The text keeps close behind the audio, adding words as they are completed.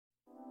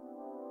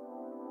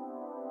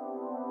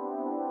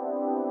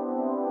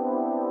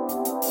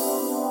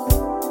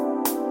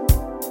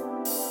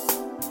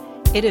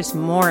It is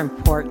more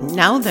important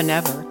now than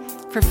ever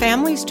for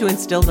families to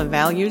instill the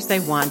values they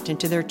want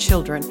into their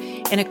children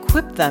and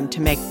equip them to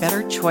make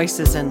better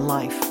choices in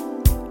life.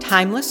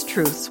 Timeless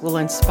Truths will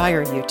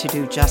inspire you to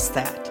do just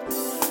that.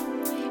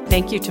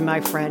 Thank you to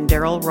my friend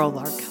Daryl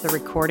Rolark, the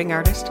recording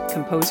artist,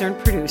 composer, and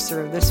producer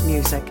of this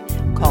music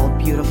called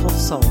Beautiful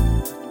Soul.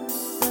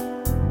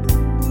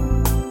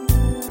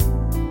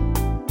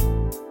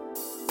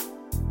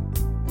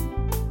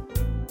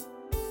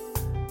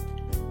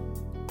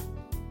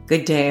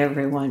 Good day,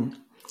 everyone.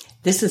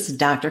 This is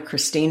Dr.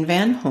 Christine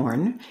Van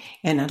Horn,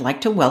 and I'd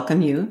like to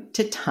welcome you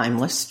to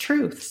Timeless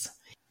Truths.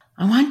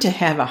 I want to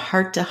have a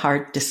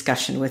heart-to-heart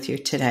discussion with you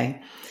today.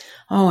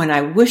 Oh, and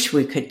I wish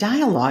we could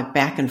dialogue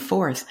back and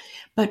forth,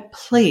 but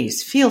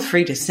please feel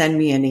free to send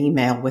me an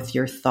email with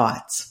your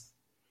thoughts.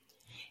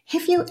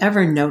 Have you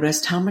ever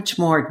noticed how much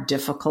more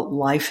difficult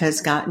life has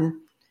gotten?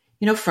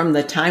 From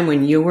the time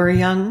when you were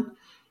young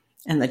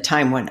and the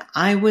time when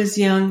I was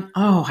young.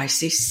 Oh, I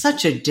see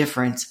such a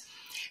difference.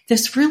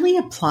 This really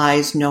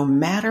applies no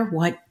matter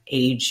what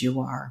age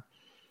you are.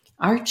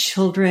 Our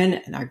children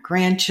and our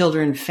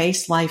grandchildren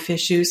face life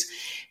issues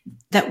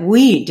that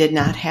we did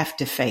not have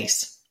to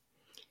face.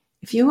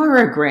 If you are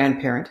a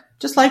grandparent,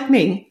 just like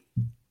me,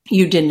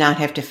 you did not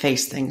have to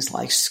face things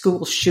like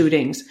school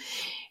shootings.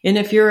 And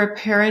if you're a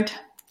parent,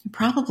 you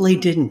probably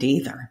didn't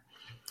either.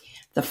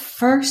 The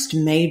first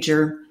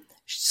major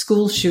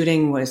school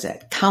shooting was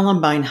at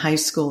Columbine High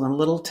School in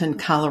Littleton,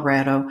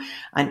 Colorado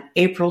on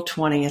April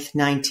 20th,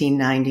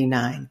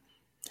 1999.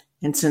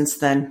 And since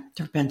then,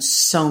 there have been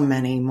so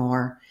many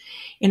more.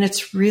 And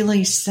it's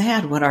really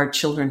sad what our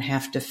children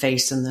have to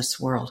face in this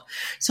world.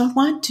 So I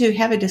want to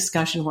have a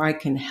discussion where I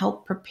can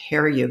help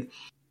prepare you.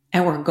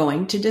 And we're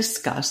going to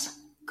discuss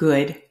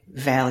good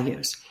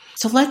values.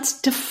 So let's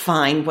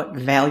define what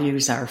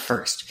values are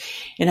first.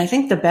 And I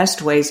think the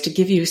best way is to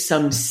give you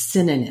some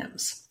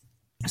synonyms.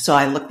 So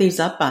I looked these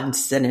up on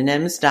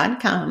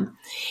synonyms.com,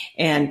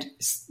 and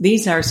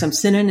these are some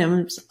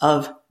synonyms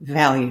of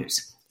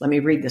values. Let me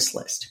read this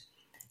list.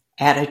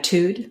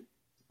 Attitude,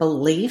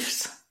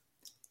 beliefs,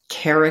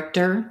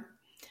 character,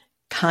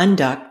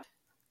 conduct,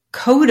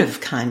 code of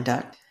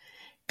conduct,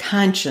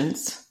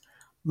 conscience,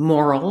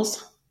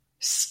 morals,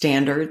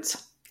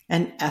 standards,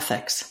 and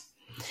ethics.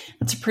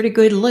 That's a pretty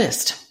good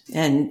list.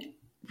 And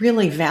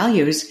really,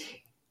 values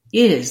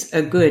is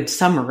a good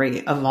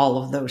summary of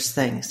all of those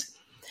things.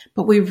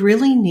 But we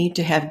really need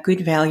to have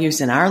good values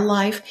in our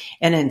life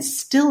and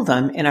instill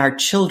them in our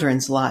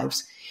children's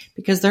lives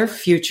because their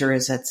future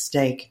is at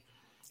stake.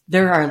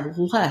 There are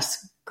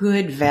less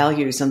good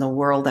values in the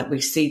world that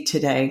we see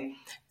today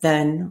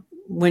than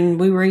when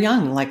we were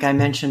young, like I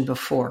mentioned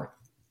before.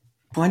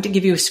 I want to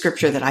give you a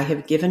scripture that I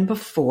have given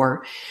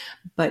before,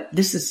 but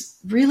this is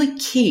really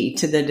key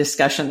to the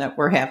discussion that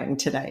we're having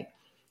today.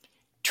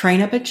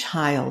 Train up a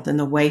child in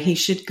the way he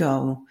should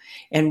go,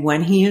 and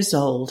when he is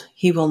old,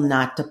 he will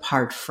not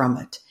depart from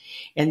it.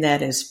 And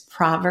that is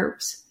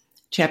Proverbs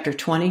chapter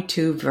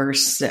 22,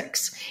 verse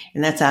 6.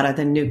 And that's out of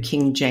the New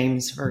King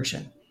James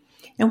Version.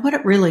 And what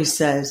it really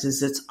says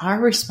is it's our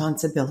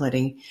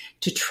responsibility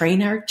to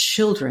train our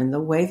children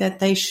the way that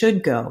they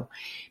should go,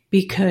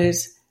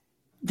 because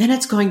then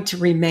it's going to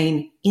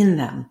remain in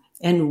them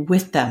and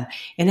with them.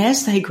 And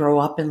as they grow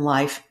up in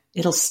life,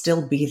 it'll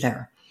still be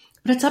there.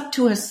 But it's up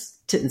to us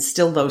to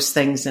instill those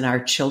things in our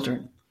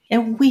children.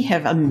 And we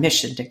have a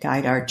mission to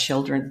guide our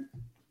children.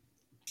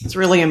 It's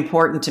really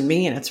important to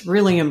me, and it's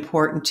really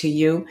important to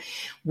you.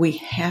 We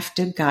have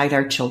to guide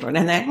our children,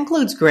 and that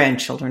includes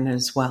grandchildren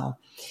as well.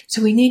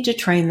 So we need to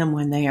train them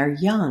when they are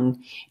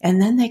young,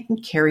 and then they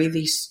can carry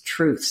these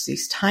truths,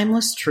 these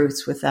timeless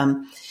truths with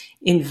them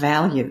in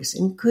values,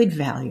 in good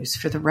values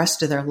for the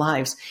rest of their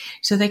lives,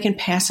 so they can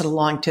pass it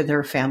along to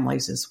their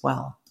families as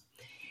well.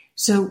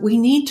 So we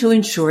need to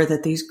ensure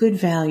that these good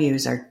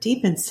values are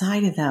deep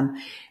inside of them,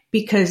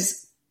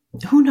 because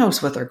who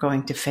knows what they're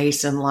going to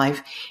face in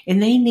life,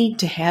 and they need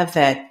to have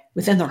that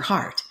within their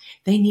heart.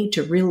 They need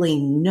to really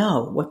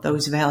know what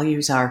those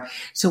values are.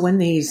 So when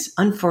these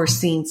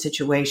unforeseen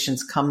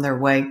situations come their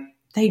way,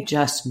 they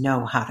just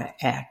know how to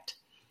act.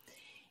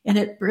 And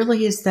it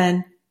really is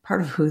then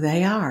part of who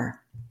they are.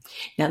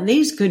 Now,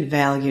 these good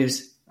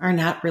values are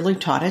not really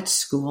taught at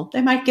school.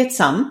 They might get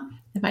some,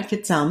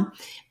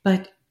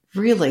 but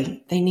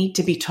really, they need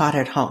to be taught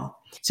at home.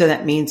 So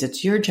that means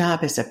it's your job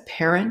as a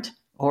parent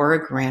or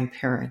a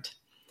grandparent.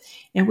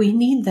 And we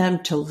need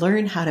them to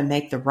learn how to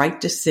make the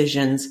right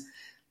decisions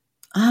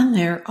on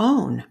their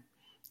own,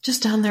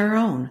 just on their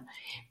own.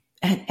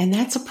 And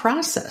that's a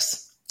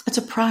process. It's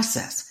a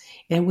process.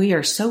 And we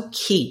are so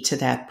key to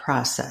that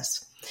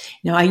process.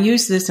 Now, I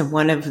used this in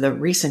one of the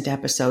recent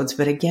episodes,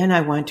 but again,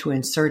 I want to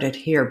insert it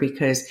here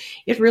because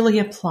it really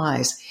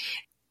applies.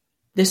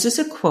 This is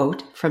a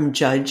quote from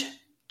Judge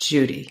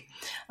Judy.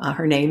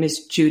 Her name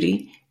is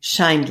Judy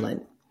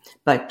Sheindlin,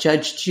 but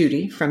Judge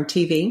Judy from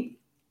TV.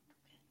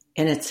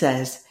 And it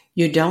says,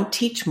 "You don't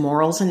teach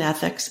morals and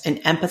ethics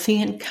and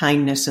empathy and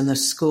kindness in the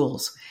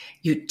schools.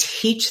 You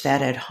teach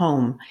that at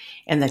home,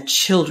 and the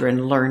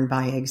children learn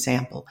by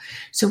example.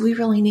 So we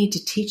really need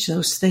to teach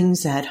those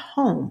things at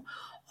home,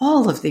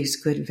 all of these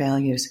good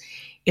values.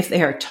 If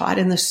they are taught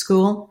in the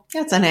school,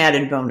 that's an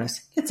added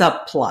bonus. It's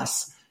a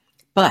plus,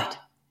 but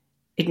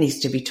it needs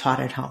to be taught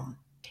at home.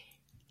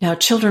 Now,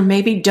 children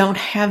maybe don't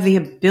have the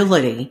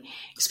ability,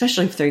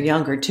 especially if they're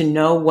younger, to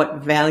know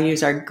what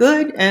values are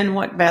good and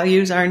what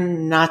values are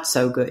not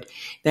so good.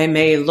 They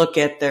may look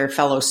at their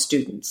fellow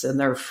students and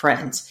their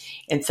friends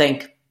and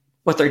think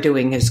what they're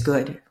doing is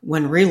good,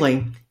 when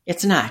really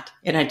it's not,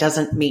 and it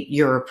doesn't meet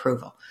your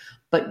approval.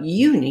 But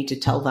you need to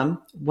tell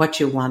them what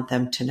you want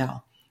them to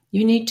know.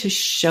 You need to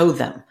show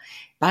them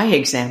by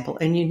example,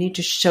 and you need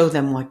to show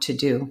them what to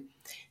do.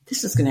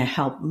 This is going to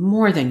help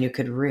more than you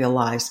could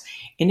realize,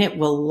 and it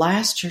will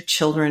last your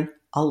children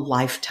a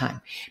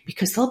lifetime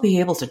because they'll be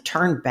able to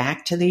turn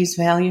back to these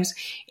values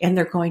and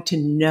they're going to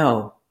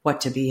know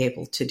what to be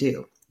able to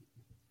do.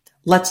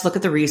 Let's look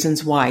at the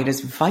reasons why it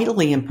is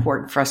vitally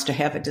important for us to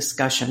have a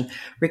discussion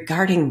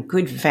regarding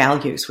good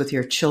values with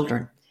your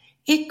children.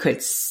 It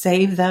could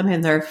save them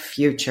in their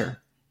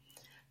future.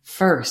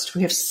 First,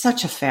 we have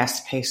such a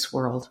fast-paced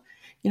world.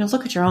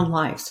 Look at your own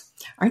lives.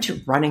 Aren't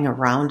you running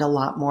around a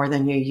lot more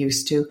than you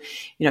used to?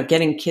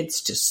 Getting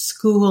kids to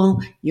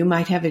school. You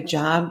might have a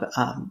job.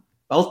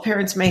 Both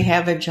parents may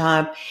have a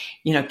job.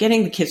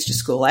 Getting the kids to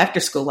school, after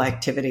school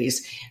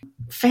activities,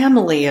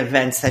 family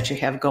events that you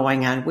have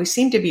going on. We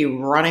seem to be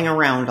running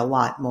around a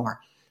lot more.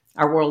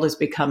 Our world is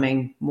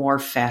becoming more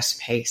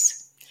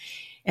fast-paced.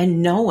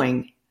 And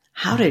knowing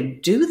how to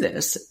do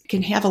this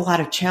can have a lot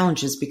of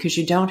challenges because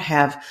you don't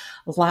have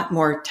a lot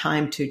more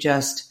time to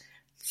just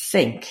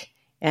think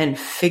and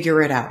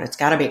figure it out. It's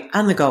got to be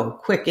on the go,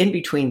 quick, in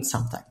between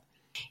something.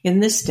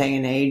 In this day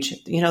and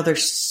age,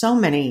 there's so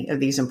many of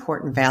these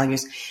important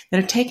values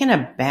that have taken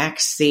a back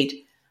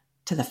seat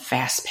to the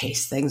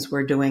fast-paced things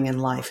we're doing in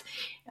life.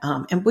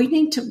 And we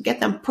need to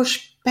get them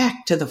pushed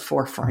back to the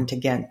forefront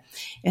again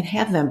and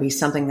have them be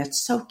something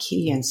that's so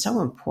key and so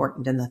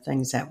important in the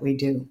things that we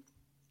do.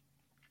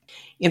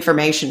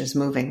 Information is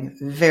moving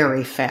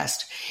very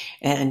fast.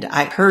 And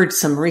I heard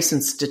some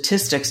recent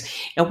statistics,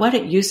 and what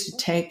it used to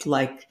take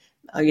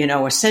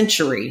a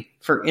century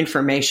for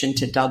information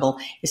to double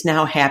is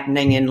now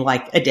happening in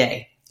like a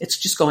day. It's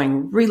just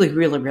going really,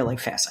 really, really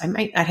fast. I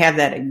might not have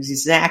that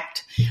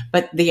exact,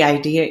 but the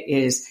idea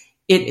is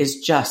it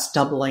is just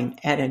doubling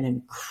at an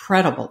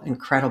incredible,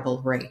 incredible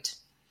rate.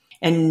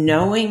 And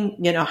knowing,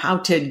 how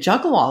to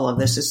juggle all of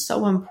this is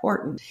so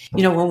important.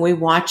 When we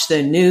watch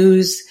the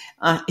news,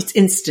 it's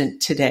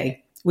instant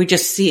today. We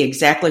just see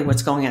exactly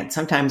what's going on.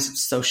 Sometimes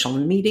it's social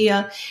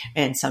media,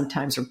 and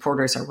sometimes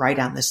reporters are right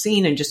on the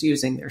scene and just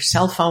using their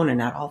cell phone and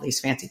not all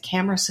these fancy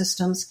camera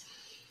systems.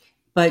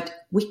 But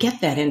we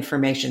get that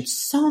information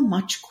so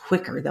much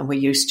quicker than we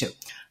used to.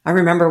 I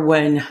remember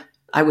when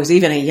I was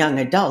even a young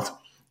adult,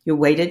 you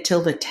waited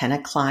till the 10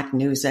 o'clock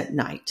news at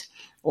night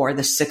or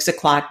the 6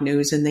 o'clock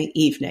news in the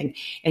evening,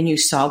 and you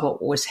saw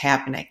what was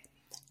happening.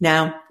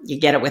 Now you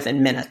get it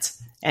within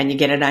minutes, and you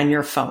get it on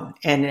your phone,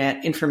 and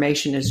that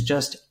information is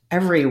just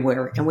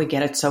everywhere, and we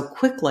get it so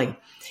quickly.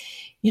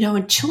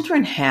 And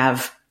children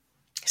have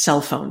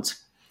cell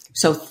phones,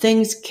 so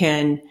things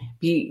can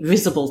be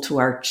visible to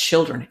our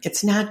children.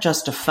 It's not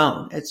just a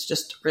phone. It's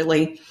just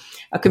really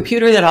a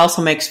computer that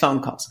also makes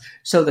phone calls.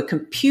 So the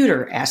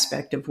computer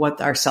aspect of what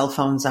our cell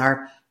phones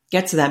are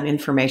gets them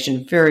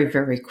information very,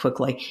 very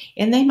quickly.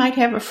 And they might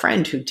have a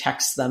friend who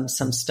texts them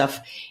some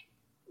stuff,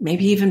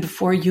 maybe even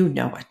before you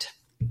know it.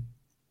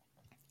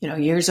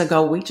 Years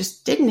ago, we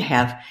just didn't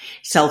have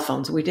cell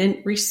phones. We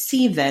didn't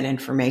receive that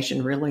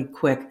information really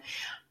quick,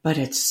 but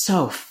it's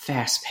so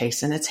fast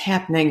paced and it's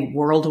happening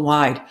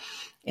worldwide.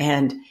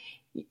 And,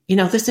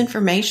 this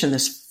information,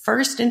 this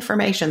first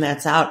information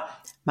that's out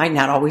might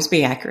not always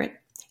be accurate.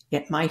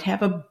 It might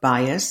have a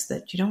bias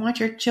that you don't want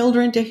your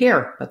children to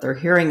hear, but they're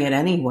hearing it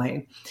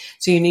anyway.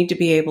 So you need to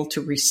be able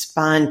to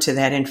respond to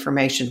that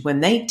information when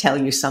they tell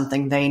you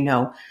something they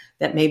know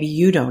that maybe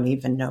you don't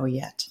even know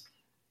yet.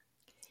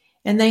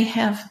 And they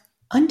have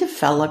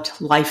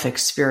undeveloped life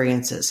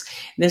experiences.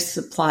 This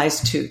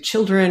applies to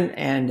children,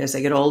 and as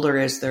they get older,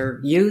 as their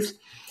youth,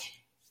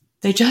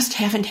 they just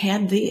haven't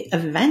had the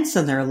events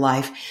in their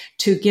life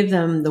to give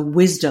them the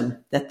wisdom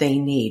that they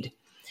need.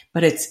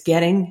 But it's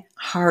getting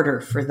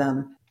harder for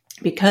them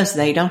because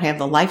they don't have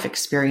the life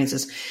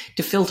experiences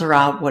to filter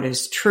out what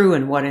is true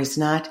and what is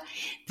not.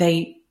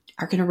 They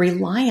are going to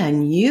rely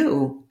on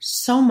you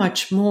so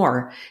much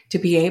more to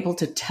be able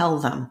to tell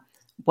them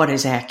what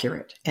is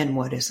accurate and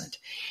what isn't.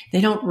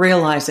 They don't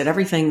realize that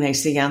everything they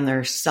see on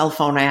their cell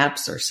phone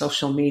apps or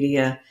social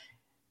media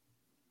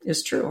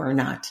is true or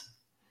not.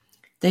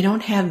 They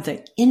don't have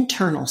the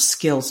internal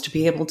skills to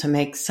be able to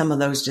make some of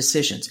those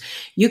decisions.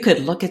 You could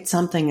look at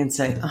something and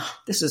say, oh,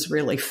 this is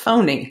really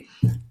phony,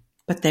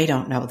 but they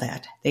don't know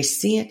that. They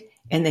see it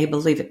and they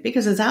believe it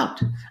because it's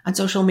out on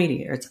social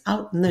media. It's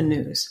out in the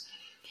news.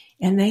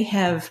 And they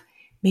have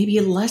maybe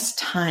less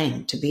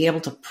time to be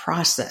able to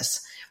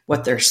process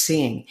what they're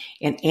seeing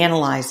and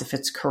analyze if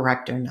it's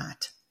correct or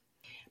not.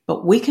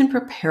 But we can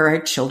prepare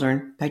our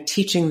children by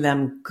teaching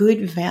them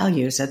good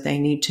values that they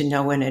need to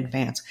know in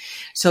advance.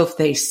 So if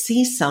they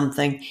see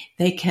something,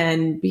 they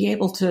can be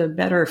able to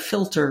better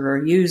filter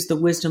or use the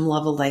wisdom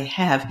level they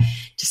have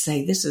to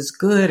say this is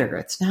good or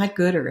it's not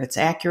good or it's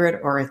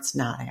accurate or it's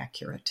not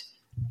accurate.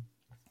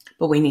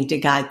 But we need to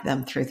guide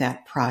them through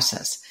that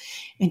process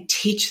and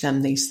teach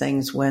them these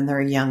things when they're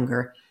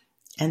younger,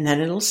 and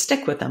then it'll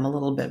stick with them a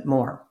little bit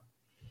more.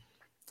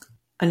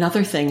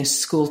 Another thing is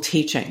school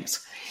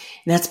teachings.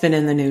 And that's been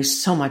in the news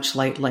so much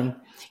lately.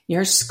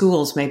 Your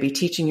schools may be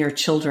teaching your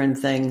children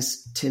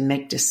things to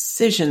make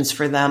decisions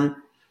for them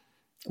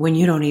when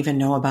you don't even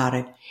know about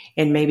it.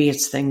 And maybe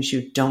it's things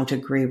you don't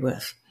agree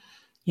with.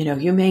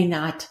 You may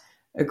not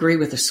agree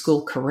with the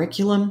school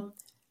curriculum,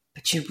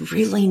 but you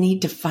really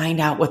need to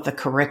find out what the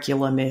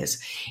curriculum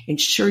is.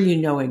 Ensure you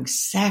know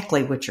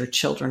exactly what your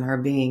children are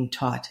being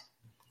taught.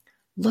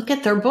 Look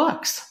at their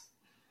books.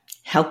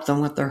 Help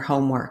them with their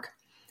homework.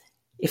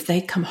 If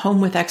they come home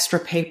with extra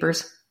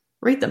papers,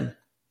 read them.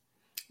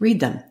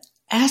 Read them.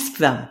 Ask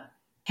them.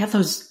 Have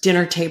those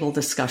dinner table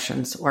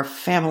discussions or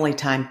family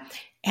time.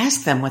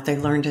 Ask them what they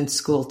learned in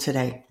school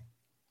today.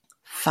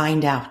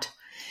 Find out,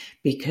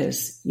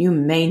 because you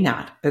may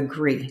not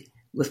agree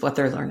with what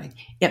they're learning.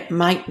 It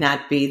might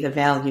not be the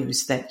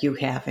values that you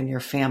have and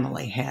your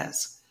family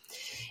has.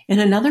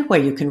 And another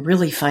way you can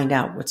really find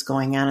out what's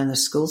going on in the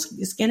schools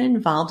is get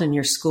involved in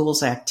your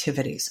school's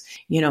activities.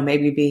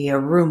 Maybe be a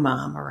room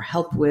mom or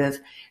help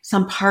with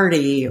some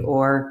party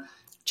or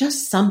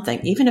just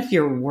something. Even if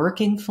you're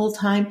working full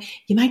time,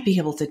 you might be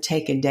able to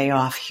take a day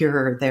off here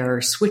or there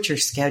or switch your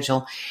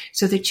schedule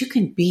so that you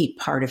can be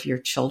part of your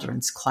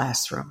children's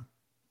classroom.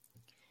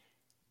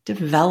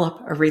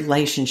 Develop a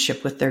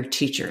relationship with their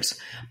teachers,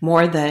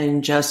 more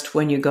than just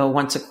when you go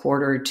once a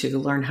quarter to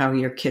learn how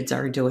your kids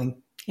are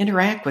doing.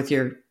 Interact with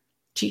your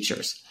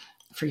teachers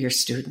for your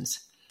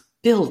students.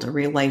 Build a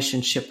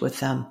relationship with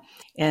them,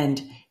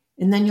 and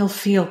then you'll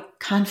feel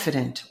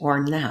confident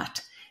or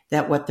not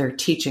that what they're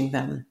teaching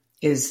them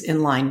is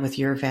in line with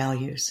your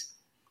values.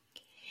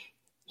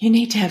 You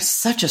need to have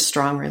such a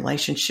strong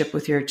relationship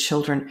with your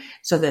children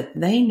so that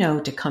they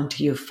know to come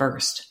to you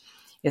first.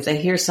 If they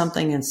hear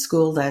something in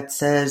school that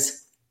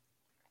says,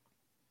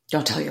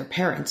 don't tell your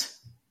parents,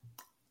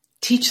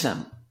 teach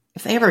them.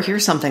 If they ever hear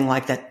something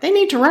like that, they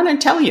need to run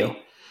and tell you,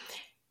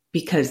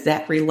 because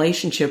that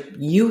relationship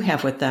you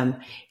have with them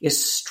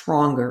is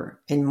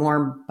stronger and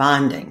more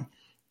bonding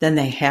than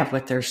they have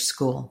with their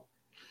school.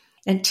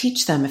 And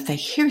teach them if they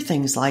hear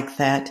things like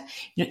that,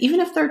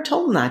 even if they're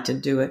told not to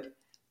do it,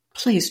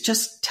 please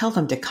just tell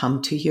them to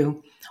come to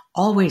you.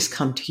 Always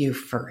come to you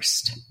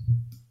first.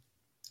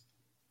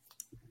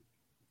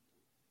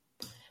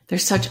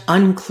 There's such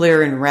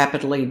unclear and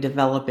rapidly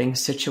developing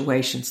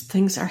situations.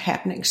 Things are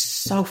happening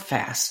so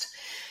fast.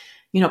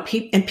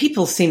 And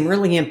people seem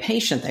really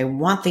impatient. They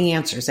want the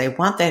answers. They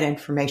want that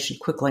information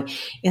quickly.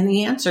 And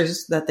the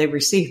answers that they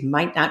receive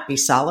might not be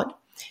solid.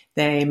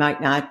 They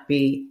might not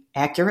be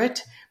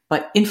accurate,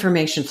 but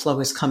information flow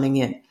is coming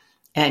in.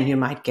 And you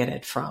might get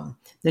it from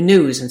the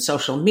news and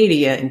social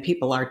media, and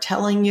people are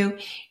telling you.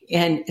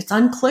 And it's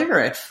unclear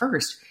at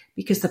first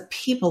because the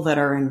people that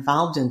are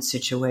involved in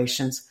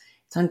situations,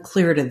 it's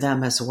unclear to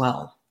them as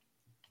well.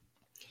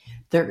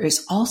 There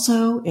is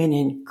also an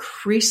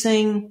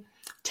increasing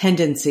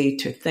tendency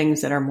to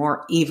things that are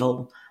more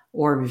evil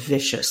or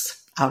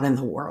vicious out in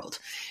the world.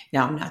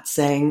 Now, I'm not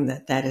saying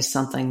that that is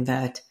something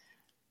that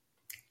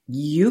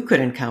you could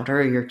encounter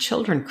or your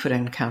children could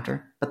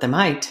encounter, but they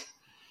might.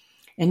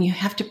 And you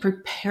have to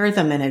prepare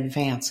them in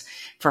advance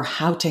for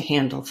how to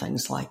handle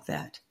things like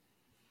that.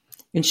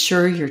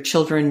 Ensure your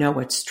children know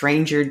what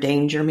stranger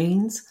danger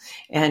means.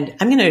 And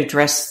I'm going to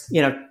address,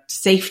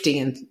 safety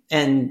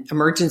and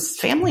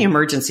family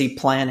emergency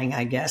planning,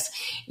 I guess,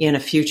 in a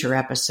future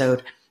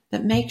episode,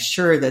 that makes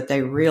sure that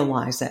they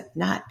realize that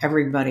not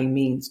everybody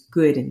means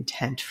good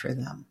intent for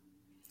them.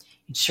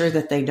 Ensure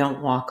that they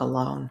don't walk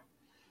alone.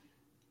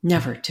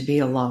 Never to be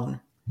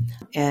alone.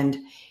 And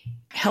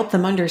help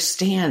them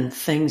understand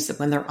things that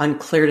when they're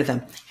unclear to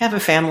them. Have a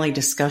family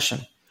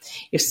discussion.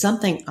 If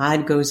something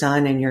odd goes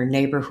on in your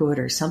neighborhood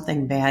or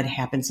something bad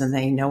happens and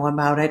they know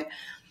about it,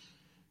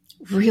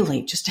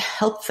 really just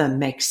help them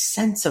make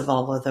sense of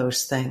all of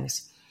those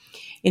things.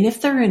 And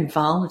if they're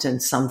involved in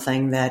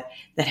something that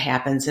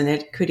happens, and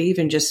it could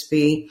even just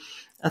be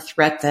a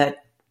threat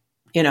that,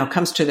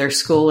 comes to their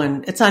school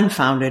and it's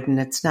unfounded and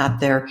it's not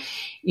there,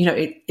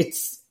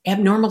 it's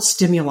abnormal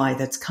stimuli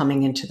that's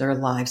coming into their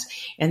lives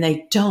and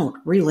they don't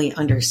really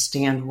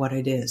understand what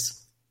it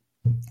is.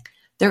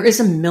 There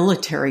is a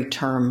military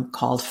term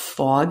called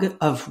fog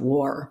of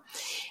war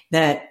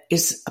that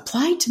is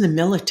applied to the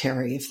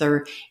military if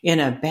they're in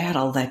a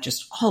battle that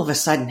just all of a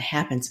sudden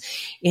happens.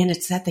 And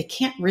it's that they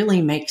can't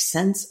really make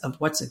sense of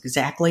what's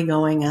exactly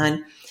going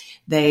on.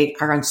 They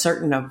are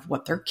uncertain of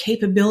what their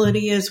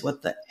capability is,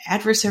 what the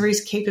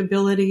adversary's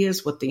capability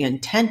is, what the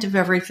intent of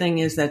everything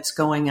is that's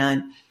going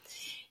on.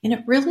 And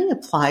it really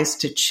applies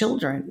to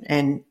children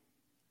and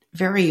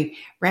very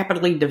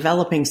rapidly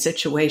developing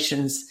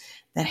situations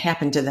that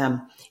happen to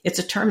them. It's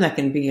a term that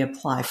can be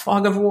applied,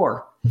 fog of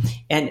war.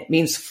 And it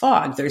means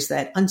fog. There's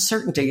that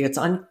uncertainty. It's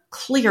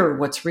unclear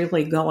what's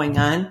really going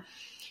on.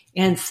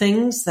 And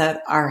things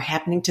that are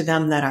happening to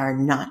them that are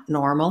not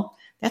normal,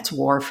 that's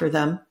war for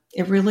them.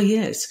 It really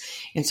is.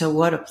 And so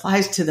what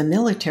applies to the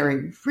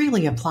military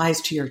really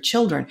applies to your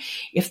children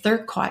if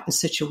they're caught in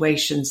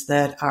situations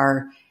that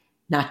are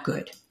not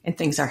good and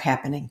things are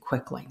happening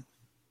quickly.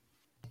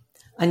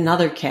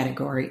 Another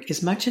category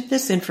is much of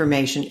this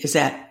information is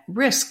at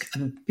risk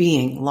of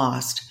being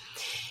lost.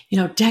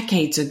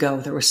 Decades ago,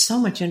 there was so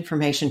much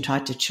information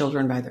taught to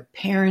children by their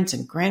parents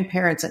and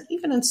grandparents and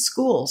even in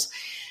schools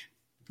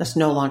that's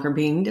no longer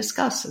being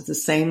discussed at the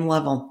same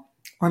level,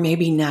 or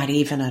maybe not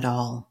even at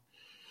all.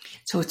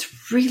 So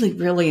it's really,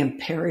 really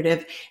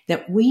imperative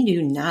that we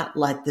do not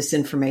let this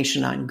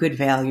information on good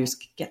values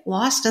get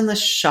lost in the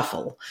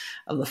shuffle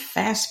of the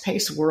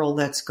fast-paced world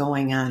that's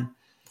going on.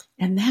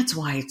 And that's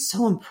why it's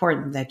so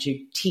important that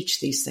you teach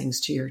these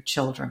things to your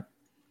children.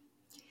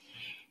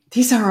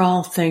 These are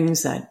all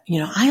things that,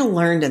 I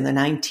learned in the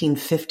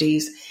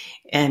 1950s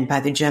and by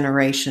the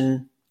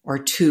generation or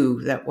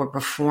two that were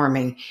before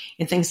me,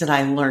 and things that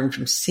I learned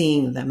from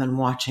seeing them and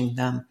watching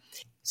them.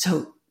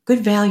 So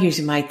good values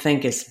you might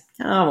think is,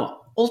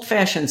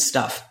 old-fashioned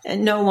stuff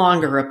and no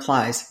longer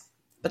applies.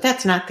 But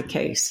that's not the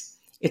case.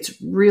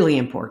 It's really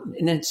important,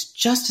 and it's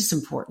just as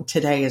important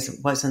today as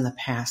it was in the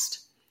past.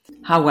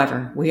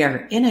 However, we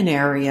are in an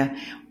area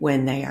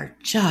when they are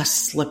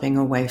just slipping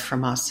away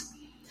from us.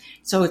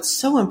 So it's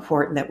so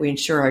important that we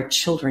ensure our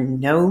children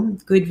know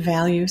good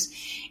values,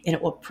 and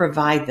it will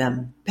provide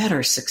them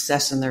better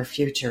success in their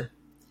future.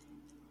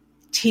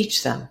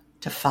 Teach them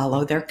to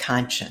follow their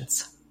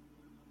conscience.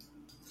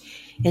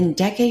 In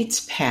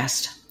decades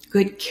past,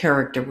 good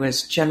character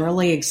was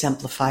generally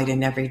exemplified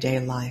in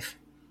everyday life.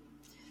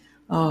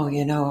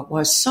 It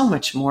was so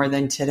much more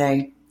than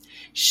today.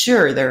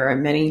 Sure, there are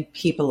many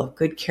people of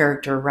good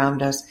character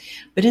around us,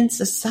 but in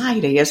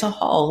society as a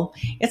whole,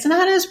 it's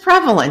not as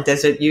prevalent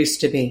as it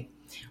used to be.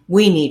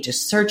 We need to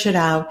search it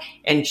out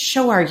and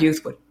show our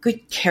youth what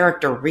good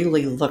character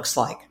really looks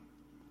like.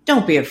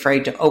 Don't be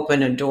afraid to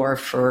open a door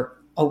for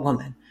a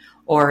woman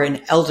or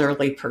an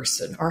elderly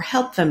person or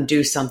help them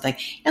do something,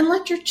 and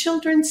let your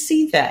children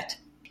see that.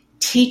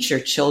 Teach your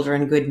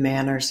children good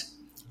manners.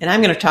 And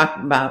I'm going to talk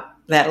about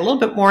that a little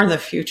bit more in the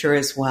future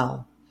as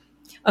well.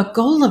 A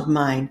goal of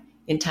mine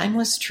in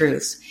Timeless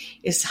Truths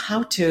is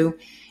how to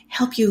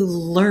help you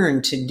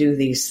learn to do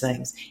these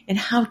things and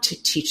how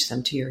to teach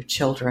them to your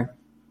children.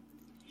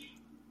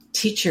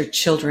 Teach your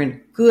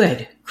children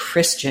good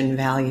Christian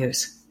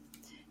values.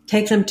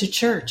 Take them to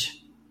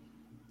church.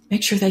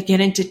 Make sure they get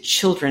into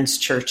children's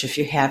church if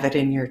you have it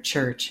in your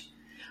church.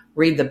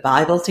 Read the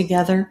Bible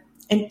together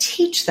and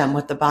teach them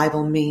what the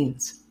Bible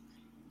means.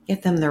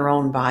 Get them their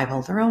own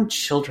Bible, their own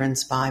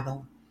children's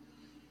Bible.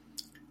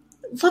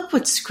 Look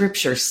what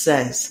Scripture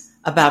says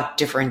about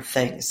different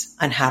things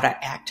and how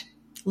to act.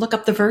 Look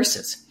up the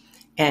verses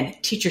and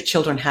teach your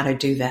children how to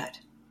do that.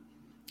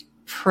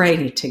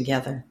 Pray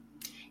together.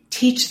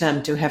 Teach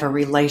them to have a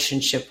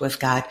relationship with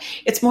God.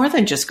 It's more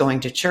than just going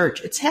to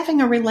church. It's having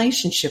a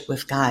relationship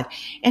with God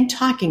and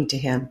talking to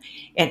Him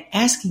and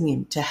asking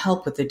Him to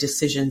help with the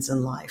decisions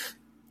in life.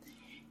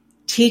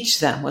 Teach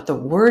them what the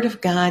Word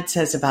of God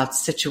says about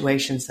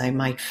situations they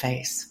might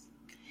face.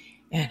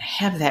 And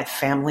have that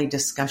family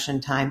discussion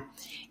time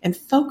and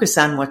focus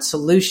on what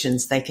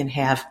solutions they can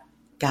have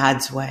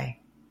God's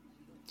way.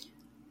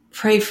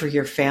 Pray for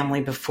your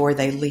family before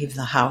they leave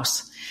the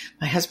house.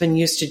 My husband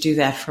used to do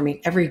that for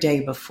me every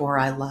day before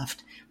I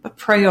left. But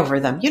pray over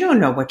them. You don't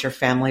know what your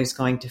family is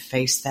going to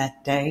face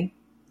that day.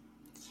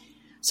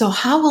 So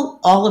how will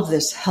all of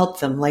this help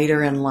them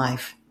later in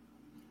life?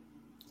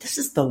 This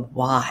is the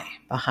why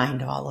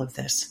behind all of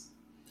this.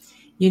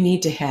 You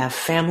need to have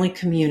family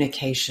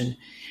communication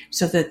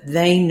so that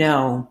they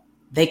know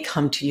they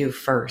come to you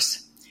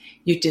first.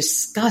 You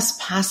discuss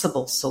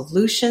possible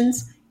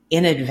solutions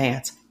in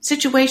advance,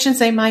 situations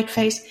they might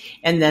face,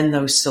 and then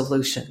those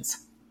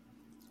solutions.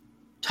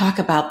 Talk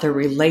about their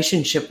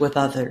relationship with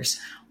others.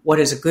 What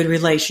is a good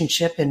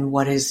relationship and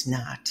what is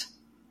not?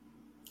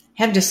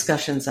 Have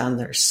discussions on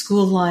their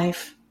school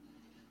life.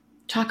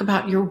 Talk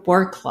about your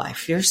work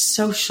life, your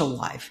social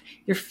life,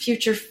 your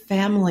future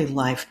family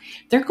life.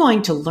 They're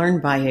going to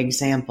learn by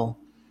example.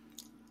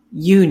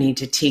 You need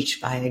to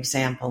teach by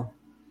example.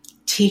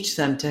 Teach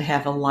them to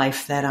have a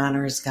life that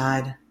honors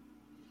God.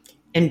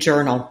 And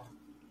journal.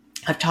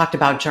 I've talked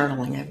about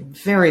journaling. I'm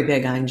very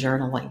big on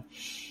journaling.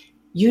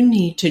 You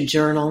need to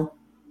journal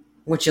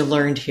what you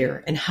learned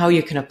here and how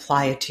you can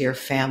apply it to your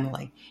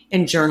family,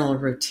 and journal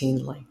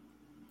routinely.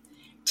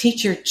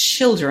 Teach your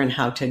children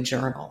how to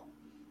journal.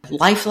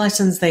 Life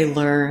lessons they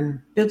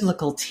learn,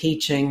 biblical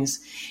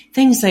teachings,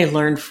 things they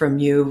learned from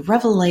you,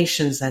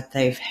 revelations that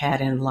they've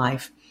had in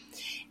life.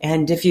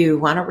 And if you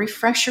want a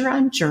refresher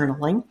on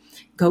journaling,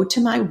 go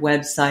to my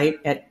website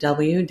at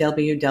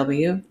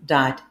www.drchris.co.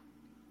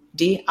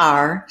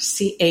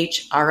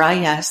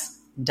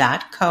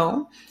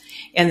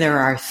 And there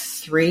are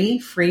 3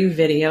 free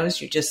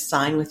videos. You just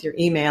sign with your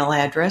email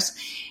address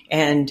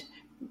and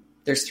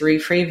There's 3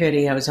 free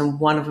videos, and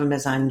one of them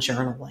is on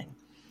journaling.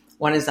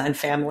 One is on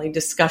family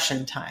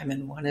discussion time,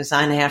 and one is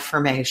on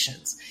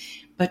affirmations.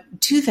 But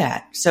do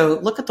that. So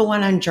look at the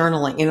one on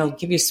journaling, and it'll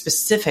give you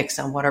specifics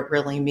on what it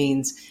really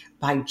means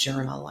by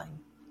journaling.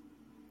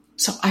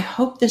 So I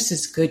hope this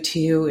is good to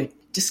you. It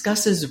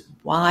discusses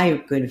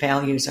why good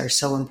values are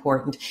so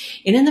important.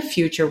 And in the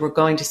future, we're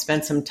going to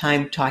spend some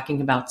time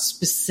talking about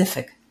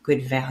specific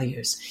good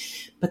values.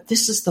 But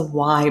this is the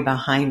why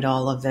behind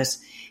all of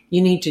this.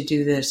 You need to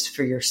do this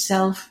for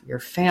yourself, your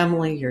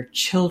family, your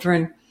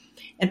children,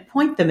 and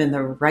point them in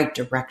the right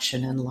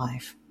direction in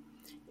life.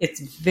 It's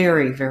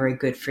very, very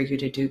good for you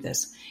to do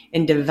this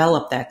and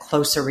develop that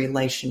closer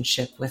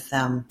relationship with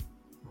them.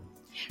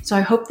 So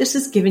I hope this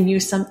has given you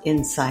some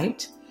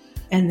insight.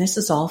 And this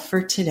is all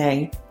for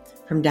today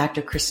from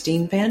Dr.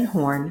 Christine Van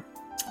Horn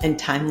and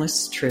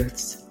Timeless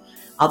Truths.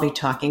 I'll be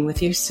talking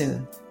with you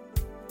soon.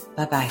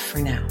 Bye-bye for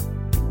now.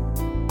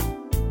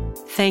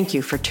 Thank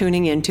you for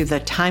tuning into the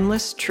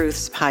Timeless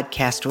Truths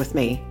podcast with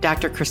me,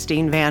 Dr.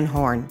 Christine Van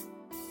Horn.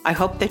 I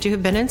hope that you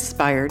have been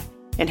inspired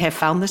and have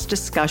found this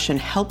discussion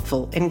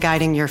helpful in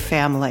guiding your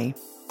family.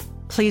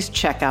 Please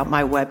check out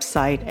my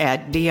website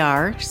at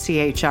drchris.co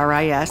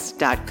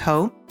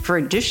for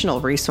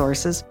additional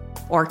resources,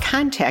 or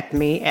contact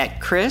me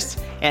at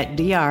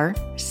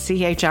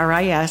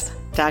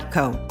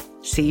chris@drchris.co.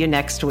 See you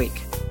next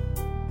week.